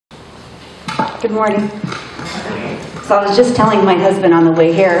Good morning. So I was just telling my husband on the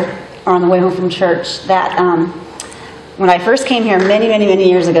way here, or on the way home from church, that when I first came here many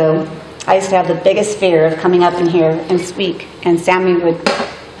years ago, I used to have the biggest fear of coming up in here and speak. And Sammy would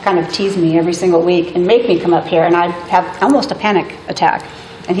kind of tease me every single week and make me come up here, and I'd have almost a panic attack.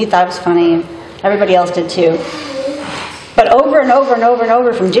 And he thought it was funny, and everybody else did too. But over and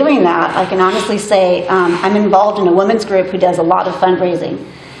over from doing that, I can honestly say I'm involved in a women's group who does a lot of fundraising.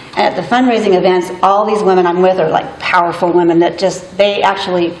 And at the fundraising events, all these women I'm with are like powerful women that just, they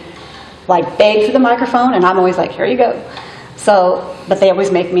actually like beg for the microphone, and I'm always like, here you go. So, but they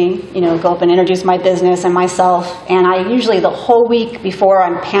always make me, you know, go up and introduce my business and myself. And I usually, the whole week before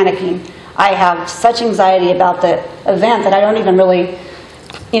I'm panicking, I have such anxiety about the event that I don't even really,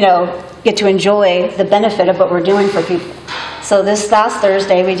 you know, get to enjoy the benefit of what we're doing for people. So this last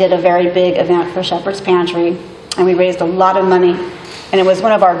Thursday, we did a very big event for Shepherd's Pantry, and we raised a lot of money. And it was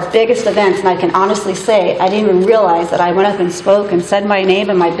one of our biggest events, and I can honestly say I didn't even realize that I went up and spoke and said my name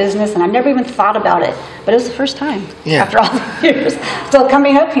and my business, and I never even thought about it. But it was the first time after all the years. So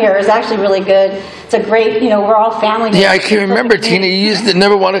coming up here is actually really good. It's a great, you know, we're all family. Yeah, I can remember, Tina, you used to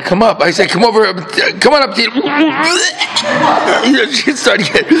never want to come up. I said, come over, come on up, Tina. She started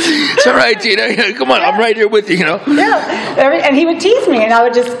getting, it's all right, Tina, come on, I'm right here with you, you know. Yeah, and he would tease me, and I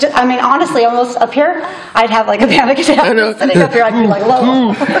would just, I mean, honestly, almost up here, I'd have like a panic attack. I know. Sitting up here, I'd be like,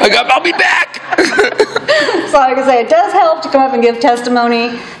 whoa. I'll be back. So like I say, it does help to come up and give testimony.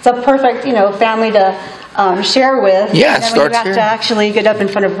 It's a perfect, you know, family to share with. Yeah, it and starts when you have to actually get up in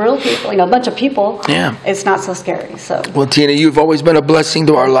front of real people, you know, a bunch of people. Yeah, it's not so scary. So. Well, Tina, you've always been a blessing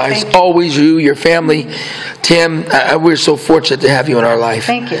to our lives. Always you, your family, Tim. We're so fortunate to have you in our life.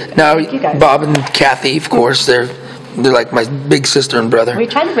 Thank you. Now, Thank you guys. Bob and Kathy, of course, they're like my big sister and brother. We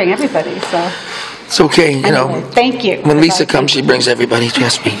try to bring everybody, so. It's okay, you know. Thank you. When Lisa comes, she brings everybody.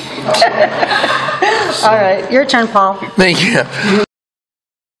 Trust me. All right, your turn, Paul. Thank you.